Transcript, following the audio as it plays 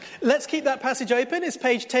Let's keep that passage open. It's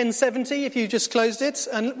page 1070 if you've just closed it.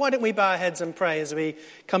 And why don't we bow our heads and pray as we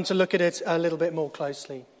come to look at it a little bit more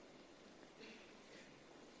closely.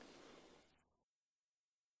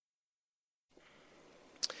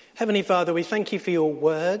 Heavenly Father, we thank you for your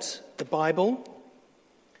word, the Bible.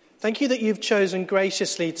 Thank you that you've chosen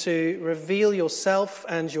graciously to reveal yourself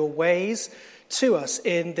and your ways to us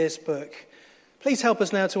in this book. Please help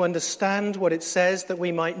us now to understand what it says, that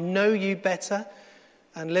we might know you better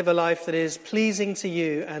and live a life that is pleasing to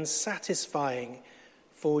you and satisfying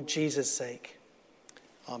for Jesus' sake.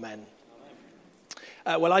 Amen.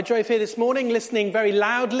 Well, I drove here this morning listening very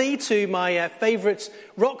loudly to my favourite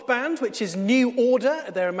rock band, which is New Order.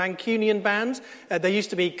 They're a Mancunian band. They used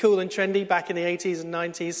to be cool and trendy back in the 80s and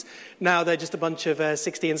 90s. Now they're just a bunch of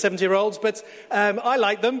 60 and 70-year-olds. But I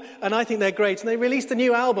like them, and I think they're great. And they released a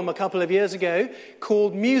new album a couple of years ago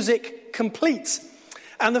called Music Complete.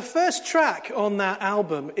 And the first track on that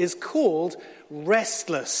album is called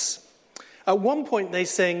Restless. At one point they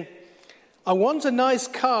sing, "I want a nice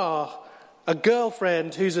car, a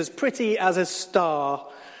girlfriend who's as pretty as a star.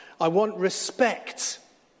 I want respect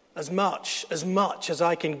as much as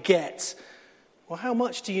I can get." Well, how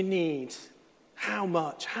much do you need? How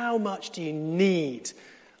much do you need?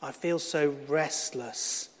 I feel so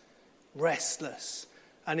restless.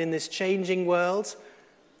 And in this changing world,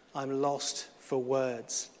 I'm lost for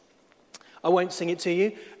words. I won't sing it to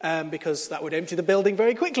you because that would empty the building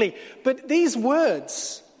very quickly. But these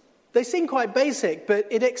words, they seem quite basic, but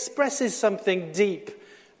it expresses something deep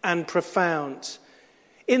and profound.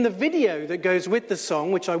 In the video that goes with the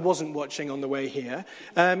song, which I wasn't watching on the way here,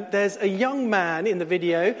 there's a young man in the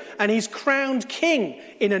video, and he's crowned king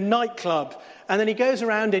in a nightclub. And then he goes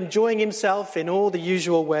around enjoying himself in all the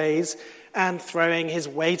usual ways and throwing his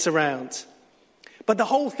weight around. But the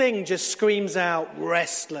whole thing just screams out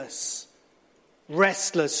restless,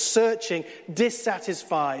 searching,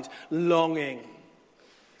 dissatisfied, longing.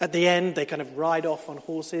 At the end, they kind of ride off on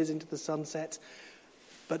horses into the sunset,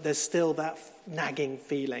 but there's still that nagging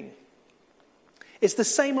feeling. It's the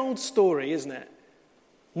same old story, isn't it?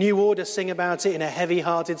 New Order sing about it in a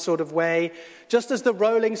heavy-hearted sort of way, just as the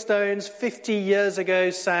Rolling Stones 50 years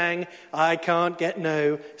ago sang, "I can't get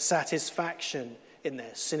no satisfaction," in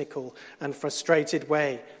their cynical and frustrated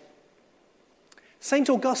way.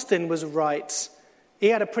 St. Augustine was right. He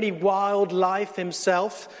had a pretty wild life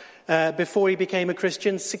himself, before he became a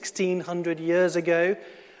Christian 1600 years ago.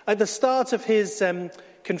 At the start of his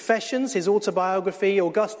Confessions, his autobiography,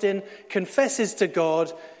 Augustine confesses to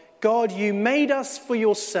God, "God, you made us for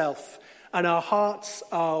yourself, and our hearts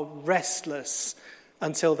are restless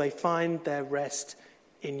until they find their rest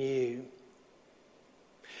in you."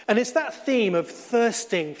 And it's that theme of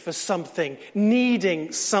thirsting for something,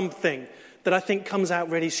 needing something, that I think comes out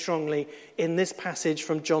really strongly in this passage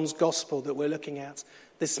from John's Gospel that we're looking at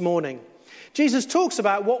this morning. Jesus talks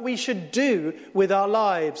about what we should do with our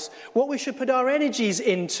lives, what we should put our energies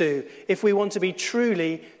into if we want to be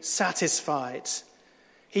truly satisfied.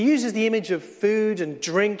 He uses the image of food and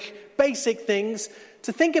drink, basic things,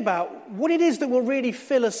 to think about what it is that will really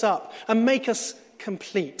fill us up and make us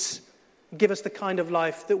complete, give us the kind of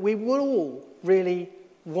life that we will all really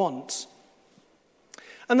want.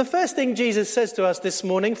 And the first thing Jesus says to us this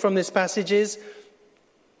morning from this passage is,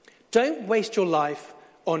 don't waste your life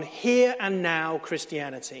on here and now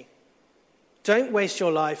Christianity. Don't waste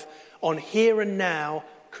your life on here and now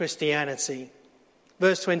Christianity.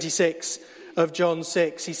 Verse 26 of John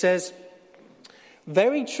 6, he says,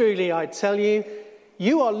 "Very truly I tell you,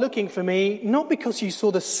 you are looking for me not because you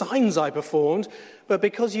saw the signs I performed, but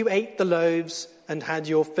because you ate the loaves and had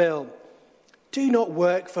your fill. Do not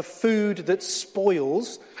work for food that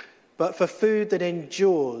spoils, but for food that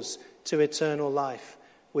endures to eternal life,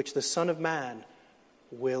 which the Son of Man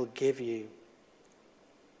will give you."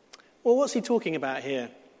 Well, what's he talking about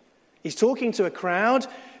here? He's talking to a crowd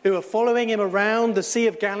who are following him around the Sea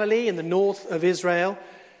of Galilee in the north of Israel.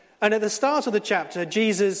 And at the start of the chapter,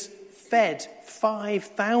 Jesus fed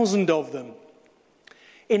 5,000 of them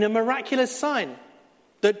in a miraculous sign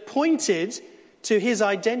that pointed to his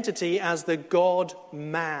identity as the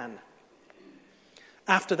God-man.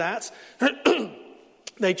 After that,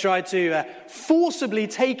 they tried to forcibly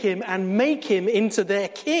take him and make him into their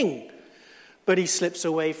king. But he slips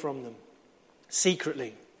away from them,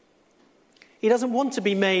 secretly. He doesn't want to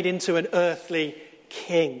be made into an earthly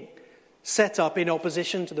king, set up in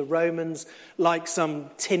opposition to the Romans like some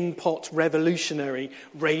tin pot revolutionary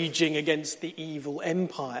raging against the evil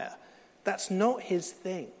empire. That's not his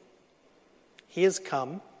thing. He has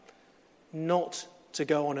come not to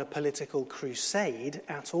go on a political crusade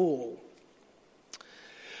at all.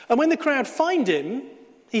 And when the crowd find him,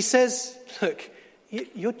 He says, look,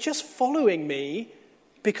 you're just following me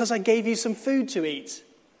because I gave you some food to eat.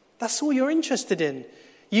 That's all you're interested in.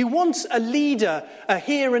 You want a leader, a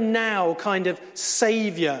here and now kind of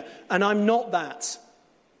savior, and I'm not that.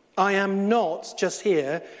 I am not just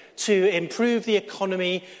here to improve the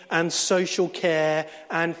economy and social care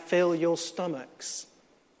and fill your stomachs.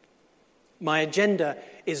 My agenda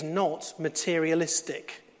is not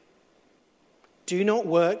materialistic. Do not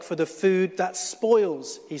work for the food that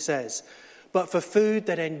spoils, he says, but for food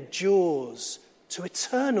that endures to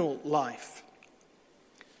eternal life.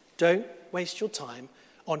 Don't waste your time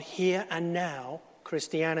on here and now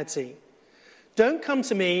Christianity. Don't come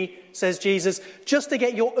to me, says Jesus, just to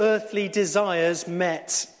get your earthly desires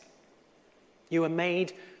met. You were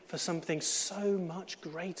made for something so much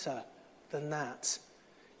greater than that.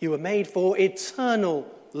 You were made for eternal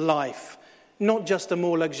life, not just a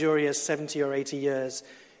more luxurious 70 or 80 years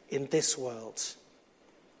in this world.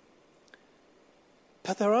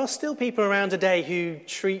 But there are still people around today who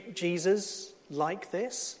treat Jesus like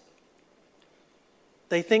this.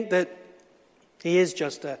 They think that he is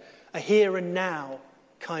just a here and now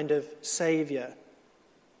kind of saviour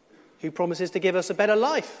who promises to give us a better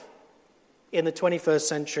life in the 21st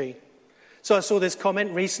century. So I saw this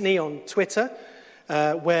comment recently on Twitter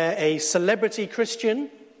where a celebrity Christian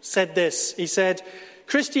said this. He said,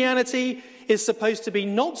 Christianity is supposed to be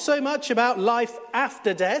not so much about life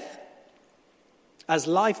after death as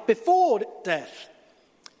life before death.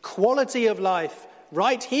 Quality of life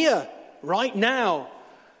right here, right now,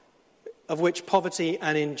 of which poverty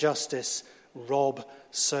and injustice rob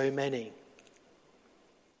so many.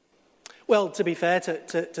 Well, to be fair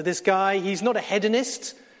to this guy, he's not a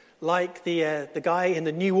hedonist like the guy in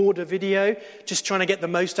the New Order video, just trying to get the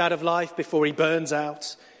most out of life before he burns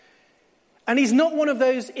out. And he's not one of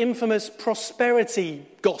those infamous prosperity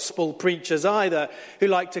gospel preachers either, who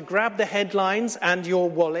like to grab the headlines and your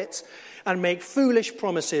wallet and make foolish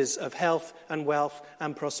promises of health and wealth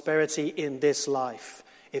and prosperity in this life.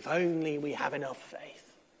 If only we have enough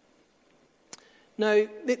faith. No,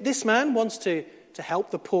 this man wants to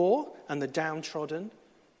help the poor and the downtrodden,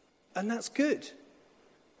 and that's good.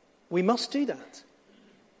 We must do that.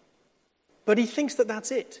 But he thinks that that's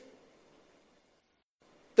it.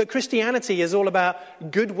 That Christianity is all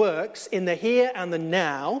about good works in the here and the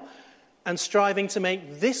now and striving to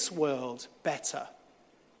make this world better.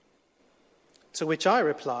 To which I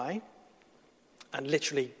reply, and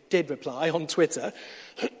literally did reply on Twitter,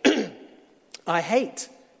 I hate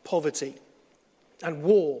poverty and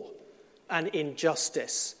war and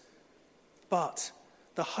injustice. But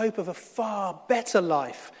the hope of a far better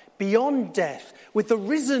life beyond death with the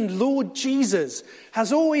risen Lord Jesus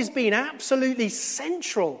has always been absolutely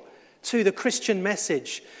central to the Christian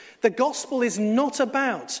message. The gospel is not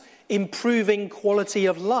about improving quality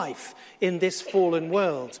of life in this fallen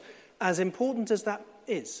world, as important as that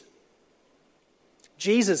is.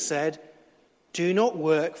 Jesus said, do not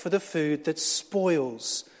work for the food that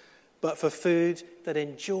spoils, but for food that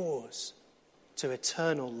endures to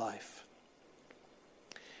eternal life.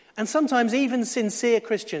 And sometimes even sincere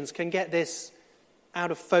Christians can get this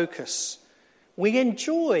out of focus. We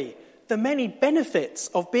enjoy the many benefits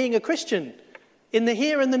of being a Christian in the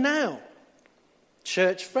here and the now.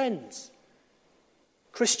 Church friends,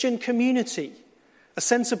 Christian community, a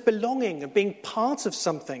sense of belonging and being part of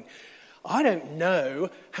something. I don't know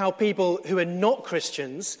how people who are not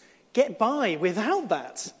Christians get by without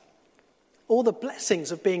that. All the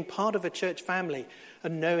blessings of being part of a church family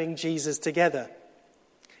and knowing Jesus together.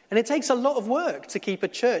 And it takes a lot of work to keep a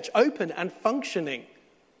church open and functioning.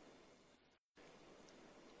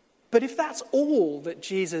 But if that's all that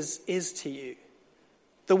Jesus is to you,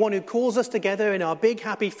 the one who calls us together in our big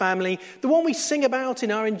happy family, the one we sing about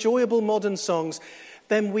in our enjoyable modern songs,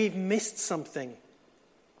 then we've missed something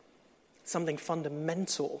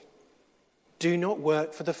fundamental. Do not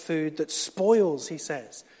work for the food that spoils, he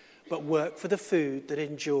says, but work for the food that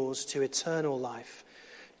endures to eternal life.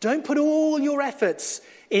 Don't put all your efforts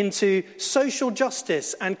into social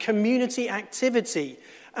justice and community activity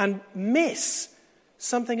and miss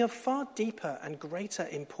something of far deeper and greater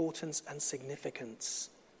importance and significance.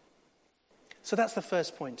 So that's the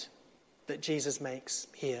first point that Jesus makes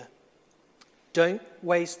here. Don't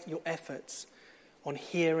waste your efforts on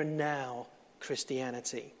here and now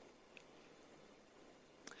Christianity.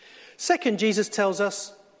 Second, Jesus tells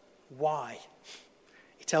us why.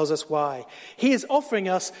 He tells us why. He is offering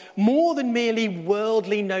us more than merely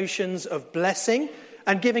worldly notions of blessing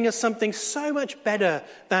and giving us something so much better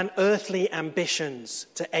than earthly ambitions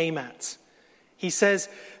to aim at. He says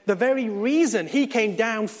the very reason he came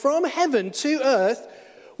down from heaven to earth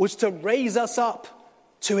was to raise us up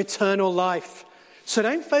to eternal life. So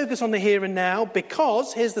don't focus on the here and now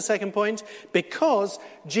because, here's the second point, because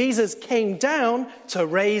Jesus came down to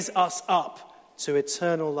raise us up to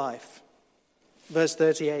eternal life. Verse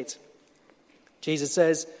 38, Jesus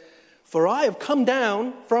says, "For I have come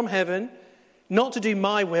down from heaven not to do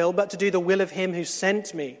my will, but to do the will of him who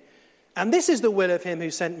sent me. And this is the will of him who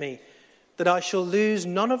sent me, that I shall lose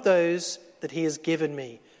none of those that he has given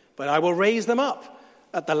me, but I will raise them up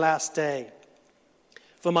at the last day.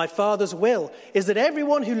 For my Father's will is that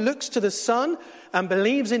everyone who looks to the Son and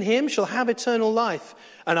believes in him shall have eternal life,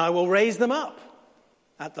 and I will raise them up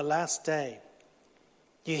at the last day."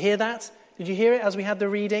 Do you hear that? Did you hear it as we had the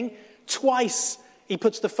reading? Twice he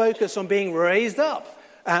puts the focus on being raised up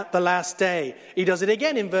at the last day. He does it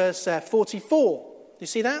again in verse 44. Do you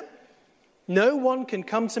see that? "No one can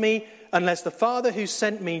come to me unless the Father who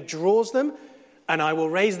sent me draws them, and I will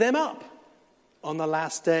raise them up on the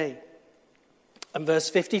last day." And verse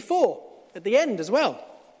 54 at the end as well.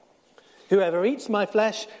 "Whoever eats my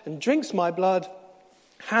flesh and drinks my blood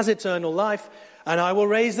has eternal life, and I will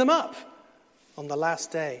raise them up on the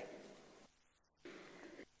last day."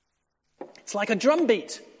 It's like a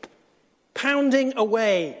drumbeat, pounding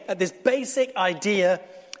away at this basic idea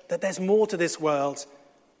that there's more to this world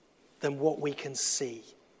than what we can see.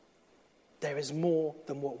 There is more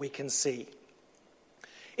than what we can see.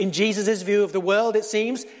 In Jesus' view of the world, it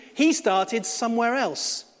seems, he started somewhere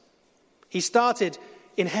else. He started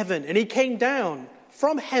in heaven, and he came down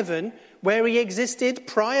from heaven where he existed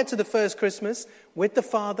prior to the first Christmas with the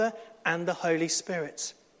Father and the Holy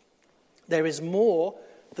Spirit. There is more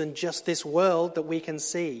than just this world that we can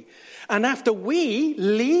see. And after we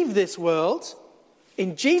leave this world,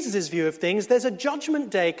 in Jesus' view of things, there's a judgment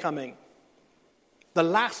day coming. The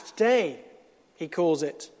last day, he calls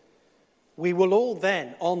it. We will all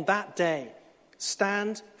then, on that day,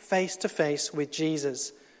 stand face to face with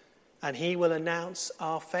Jesus, and he will announce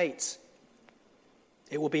our fate.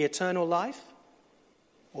 It will be eternal life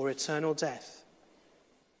or eternal death.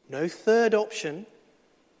 No third option,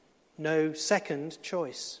 no second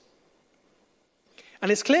choice.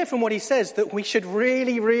 And it's clear from what he says that we should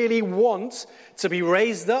really, really want to be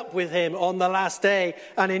raised up with him on the last day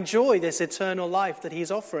and enjoy this eternal life that he's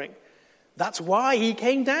offering. That's why he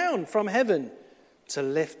came down from heaven, to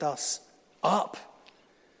lift us up.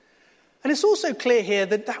 And it's also clear here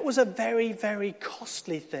that that was a very, very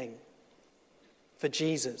costly thing for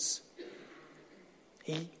Jesus.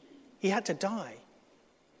 He had to die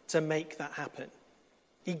to make that happen.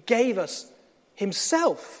 He gave us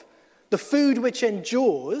himself, the food which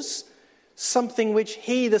endures, something which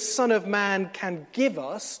he, the Son of Man, can give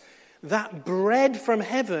us. That bread from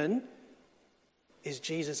heaven is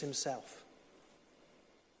Jesus himself.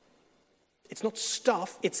 It's not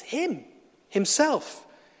stuff, it's him, himself.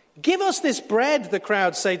 "Give us this bread," the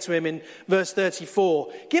crowd say to him in verse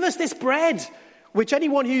 34. "Give us this bread, which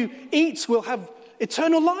anyone who eats will have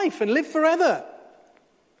eternal life and live forever."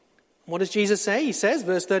 What does Jesus say? He says,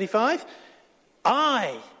 verse 35,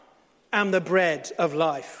 "I am the bread of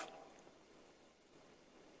life.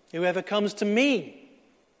 Whoever comes to me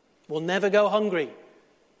will never go hungry.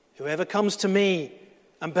 Whoever comes to me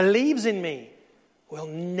and believes in me will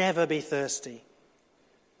never be thirsty."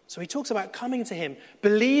 So he talks about coming to him,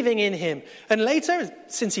 believing in him. And later,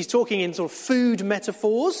 since he's talking in sort of food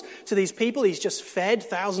metaphors to these people, he's just fed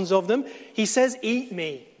thousands of them, he says, "Eat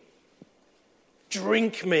me,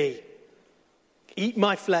 drink me, eat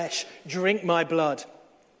my flesh, drink my blood."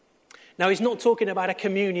 Now, he's not talking about a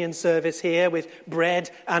communion service here with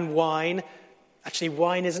bread and wine. Actually,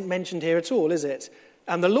 wine isn't mentioned here at all, is it?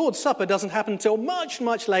 And the Lord's Supper doesn't happen until much,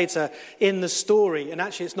 much later in the story. And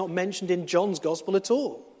actually, it's not mentioned in John's Gospel at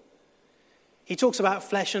all. He talks about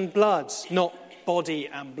flesh and blood, not body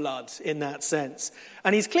and blood in that sense.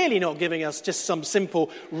 And he's clearly not giving us just some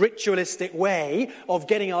simple ritualistic way of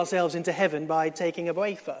getting ourselves into heaven by taking a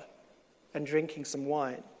wafer and drinking some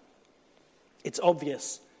wine. It's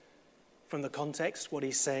obvious from the context what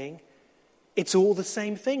he's saying. It's all the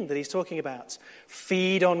same thing that he's talking about.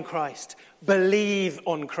 Feed on Christ. Believe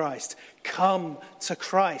on Christ. Come to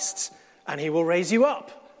Christ, and he will raise you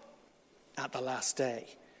up at the last day.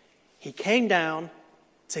 He came down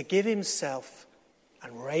to give himself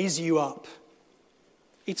and raise you up.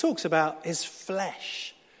 He talks about his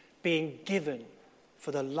flesh being given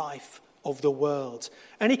for the life of the world.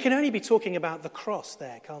 And he can only be talking about the cross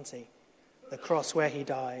there, can't he? The cross where he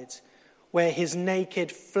died, where his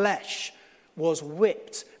naked flesh was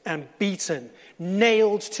whipped and beaten,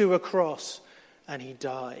 nailed to a cross, and he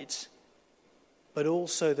died. But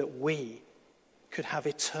also that we could have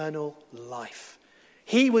eternal life.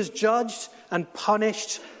 He was judged and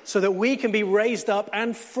punished so that we can be raised up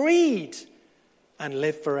and freed and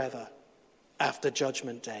live forever after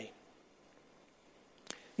Judgment Day.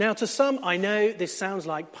 Now, to some, I know this sounds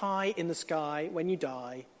like pie in the sky when you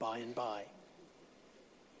die by and by.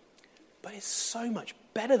 But it's so much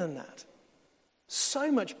better than that.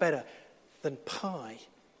 So much better than pie.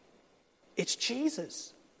 It's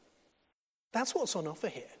Jesus. That's what's on offer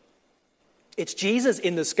here. It's Jesus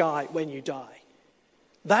in the sky when you die.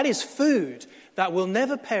 That is food that will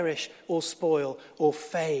never perish or spoil or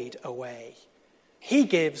fade away. He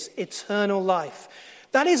gives eternal life.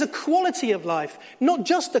 That is a quality of life, not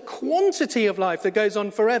just a quantity of life that goes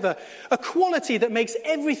on forever. A quality that makes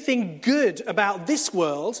everything good about this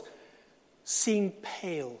world seem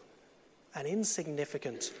pale and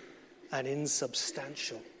insignificant and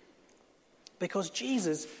insubstantial. Because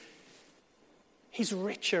Jesus, he's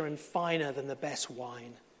richer and finer than the best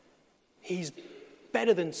wine. He's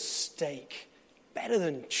better than steak, better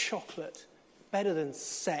than chocolate, better than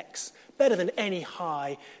sex, better than any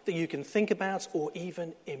high that you can think about or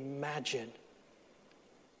even imagine.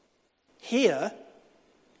 Here,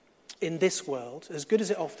 in this world, as good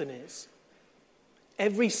as it often is,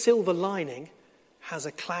 every silver lining has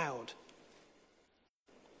a cloud.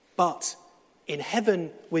 But in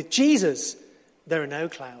heaven with Jesus, there are no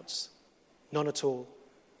clouds, none at all.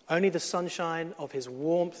 Only the sunshine of his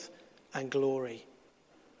warmth and glory.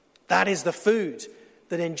 That is the food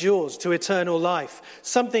that endures to eternal life.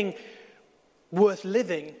 Something worth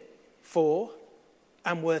living for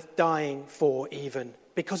and worth dying for even.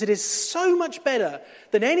 Because it is so much better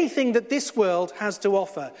than anything that this world has to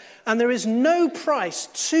offer. And there is no price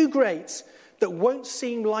too great that won't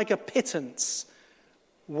seem like a pittance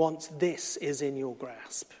once this is in your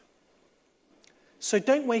grasp. So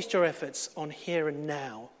don't waste your efforts on here and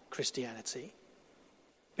now Christianity.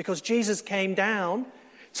 Because Jesus came down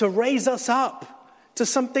to raise us up to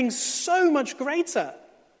something so much greater.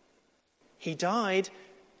 He died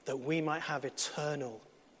that we might have eternal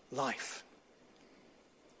life.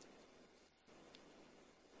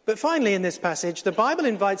 But finally, in this passage, the Bible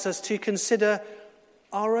invites us to consider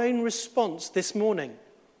our own response this morning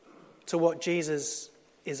to what Jesus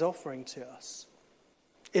is offering to us.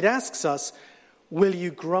 It asks us, will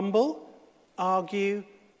you grumble, argue,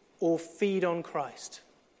 or feed on Christ?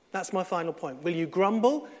 That's my final point. Will you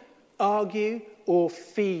grumble, argue, or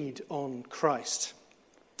feed on Christ?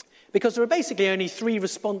 Because there are basically only three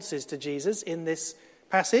responses to Jesus in this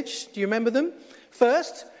passage. Do you remember them?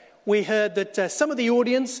 First, we heard that some of the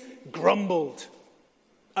audience grumbled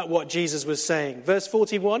at what Jesus was saying. Verse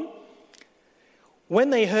 41, when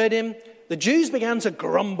they heard him, the Jews began to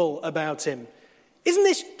grumble about him. Isn't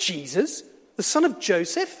this Jesus, the son of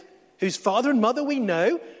Joseph, whose father and mother we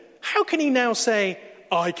know? How can he now say,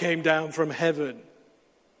 I came down from heaven?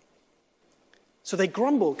 So they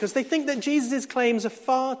grumble because they think that Jesus' claims are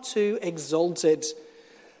far too exalted,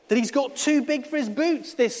 that he's got too big for his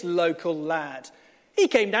boots, this local lad. He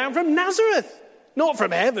came down from Nazareth, not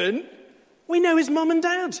from heaven. We know his mum and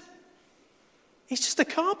dad. He's just a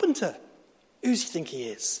carpenter. Who does he think he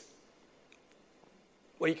is?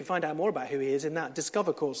 Well, you can find out more about who he is in that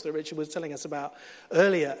Discover course that Richard was telling us about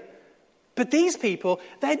earlier. But these people,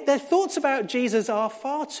 their thoughts about Jesus are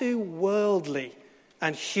far too worldly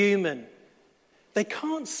and human. They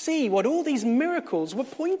can't see what all these miracles were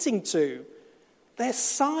pointing to. They're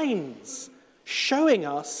signs showing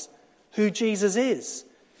us who Jesus is.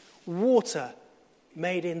 Water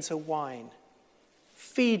made into wine.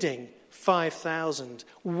 Feeding 5,000.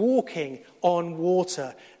 Walking on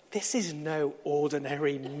water. This is no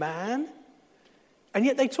ordinary man. And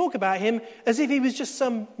yet they talk about him as if he was just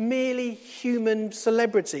some merely human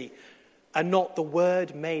celebrity and not the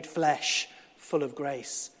Word made flesh, full of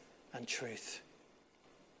grace and truth.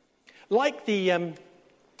 Like the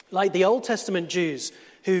Old Testament Jews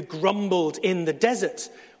who grumbled in the desert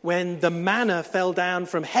when the manna fell down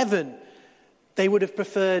from heaven, they would have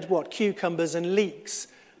preferred, cucumbers and leeks,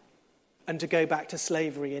 and to go back to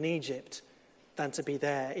slavery in Egypt than to be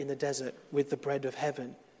there in the desert with the bread of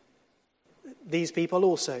heaven. These people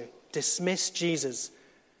also dismiss Jesus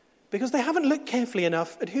because they haven't looked carefully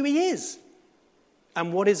enough at who he is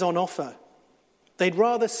and what is on offer. They'd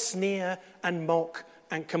rather sneer and mock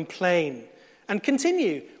and complain and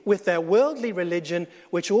continue with their worldly religion,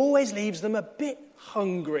 which always leaves them a bit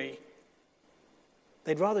hungry.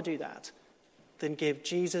 They'd rather do that than give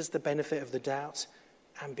Jesus the benefit of the doubt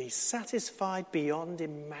and be satisfied beyond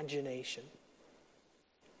imagination.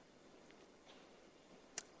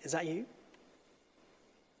 Is that you?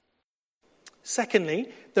 Secondly,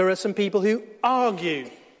 there are some people who argue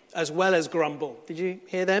as well as grumble. Did you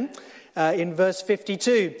hear them? in verse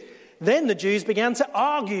 52. Then the Jews began to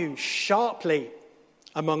argue sharply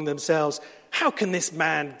among themselves. How can this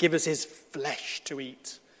man give us his flesh to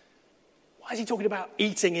eat? Why is he talking about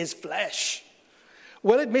eating his flesh?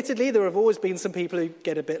 Well, admittedly, there have always been some people who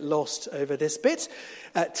get a bit lost over this bit.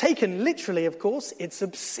 Taken literally, of course, it's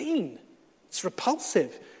obscene. It's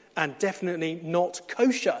repulsive and definitely not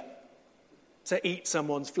kosher to eat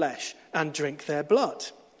someone's flesh and drink their blood.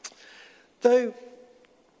 Though,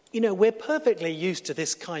 we're perfectly used to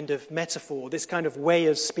this kind of metaphor, this kind of way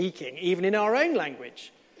of speaking, even in our own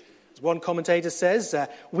language. As one commentator says,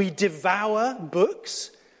 we devour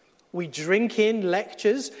books, we drink in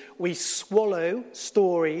lectures, we swallow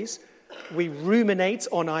stories, we ruminate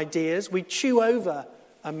on ideas, we chew over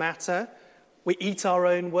a matter, we eat our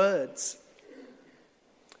own words.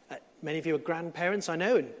 Many of you are grandparents, I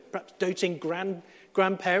know, and perhaps doting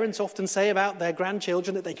grandparents often say about their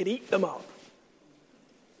grandchildren that they could eat them up.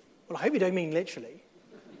 Well, I hope you don't mean literally.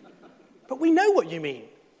 But we know what you mean.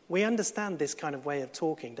 We understand this kind of way of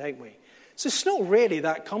talking, don't we? So it's not really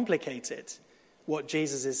that complicated, what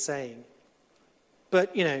Jesus is saying.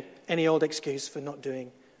 But, any old excuse for not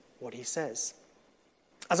doing what he says.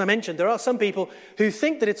 As I mentioned, there are some people who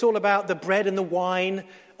think that it's all about the bread and the wine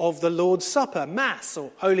of the Lord's Supper, Mass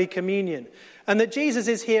or Holy Communion, and that Jesus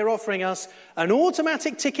is here offering us an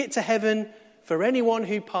automatic ticket to heaven for anyone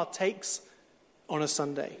who partakes on a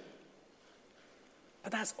Sunday.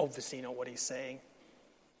 But that's obviously not what he's saying.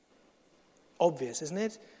 Obvious, isn't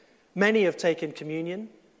it? Many have taken communion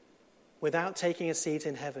without taking a seat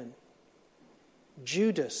in heaven.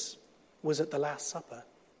 Judas was at the Last Supper.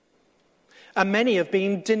 And many have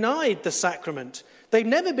been denied the sacrament. They've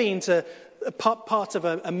never been to a part of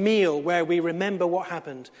a meal where we remember what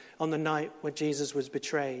happened on the night where Jesus was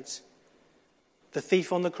betrayed. The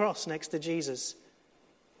thief on the cross next to Jesus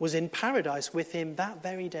was in paradise with him that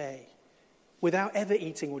very day, without ever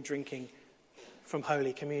eating or drinking from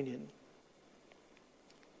Holy Communion.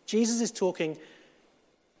 Jesus is talking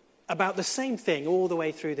about the same thing all the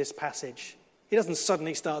way through this passage. He doesn't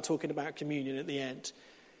suddenly start talking about communion at the end.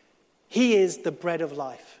 He is the bread of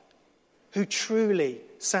life, who truly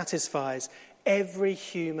satisfies every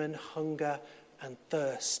human hunger and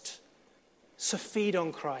thirst. So feed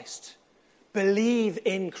on Christ. Believe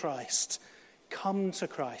in Christ. Come to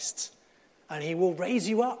Christ. And he will raise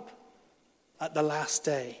you up at the last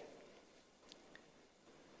day.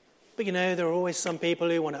 But there are always some people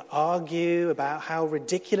who want to argue about how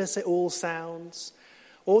ridiculous it all sounds,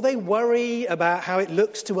 or they worry about how it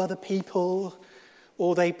looks to other people,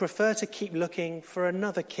 or they prefer to keep looking for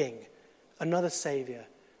another king, another saviour,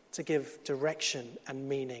 to give direction and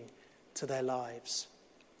meaning to their lives.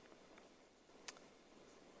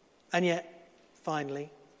 And yet,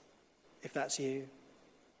 finally, if that's you,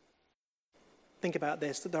 think about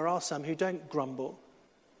this, that there are some who don't grumble.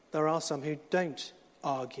 There are some who don't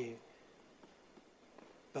argue,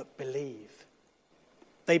 but believe.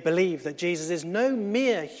 They believe that Jesus is no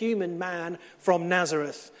mere human man from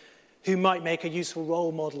Nazareth who might make a useful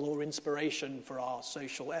role model or inspiration for our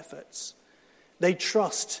social efforts. They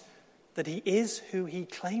trust that he is who he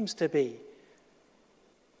claims to be,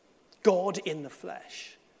 God in the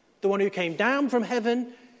flesh, the one who came down from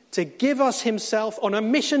heaven to give us himself on a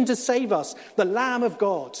mission to save us, the Lamb of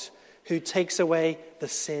God who takes away the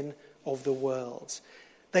sin of the world.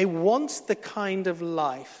 They want the kind of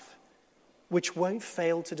life which won't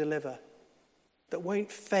fail to deliver, that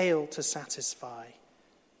won't fail to satisfy,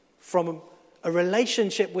 from a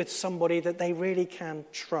relationship with somebody that they really can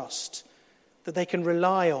trust, that they can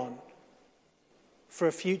rely on for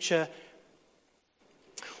a future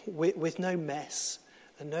with no mess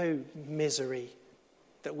and no misery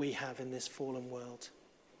that we have in this fallen world.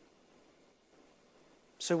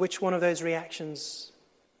 So which one of those reactions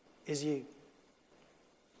is you?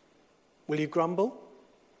 Will you grumble,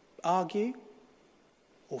 argue,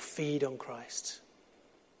 or feed on Christ?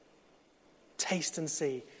 Taste and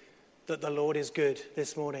see that the Lord is good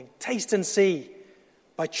this morning. Taste and see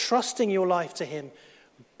by trusting your life to him,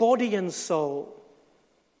 body and soul.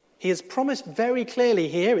 He has promised very clearly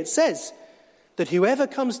here, it says, that whoever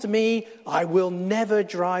comes to me, I will never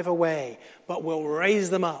drive away, but will raise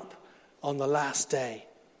them up on the last day.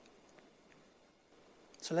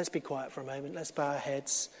 So let's be quiet for a moment. Let's bow our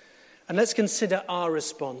heads. And let's consider our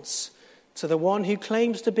response to the one who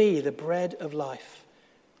claims to be the bread of life,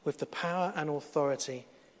 with the power and authority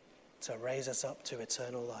to raise us up to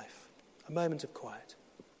eternal life. A moment of quiet.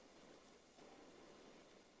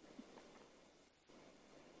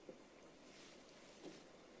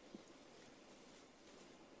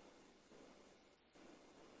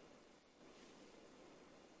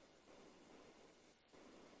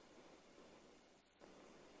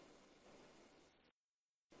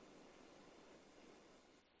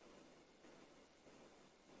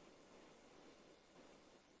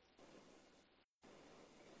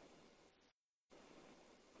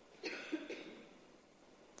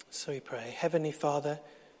 So we pray. Heavenly Father,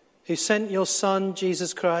 who sent your Son,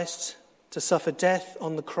 Jesus Christ, to suffer death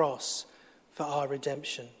on the cross for our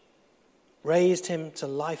redemption, raised him to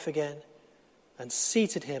life again, and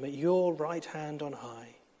seated him at your right hand on high,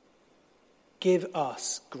 give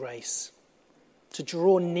us grace to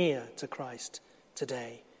draw near to Christ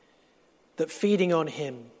today, that feeding on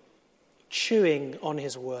him, chewing on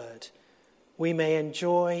his word, we may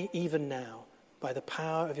enjoy even now, by the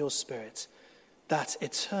power of your Spirit, that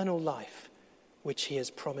eternal life which he has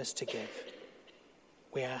promised to give.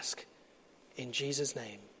 We ask in Jesus'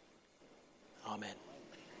 name. Amen.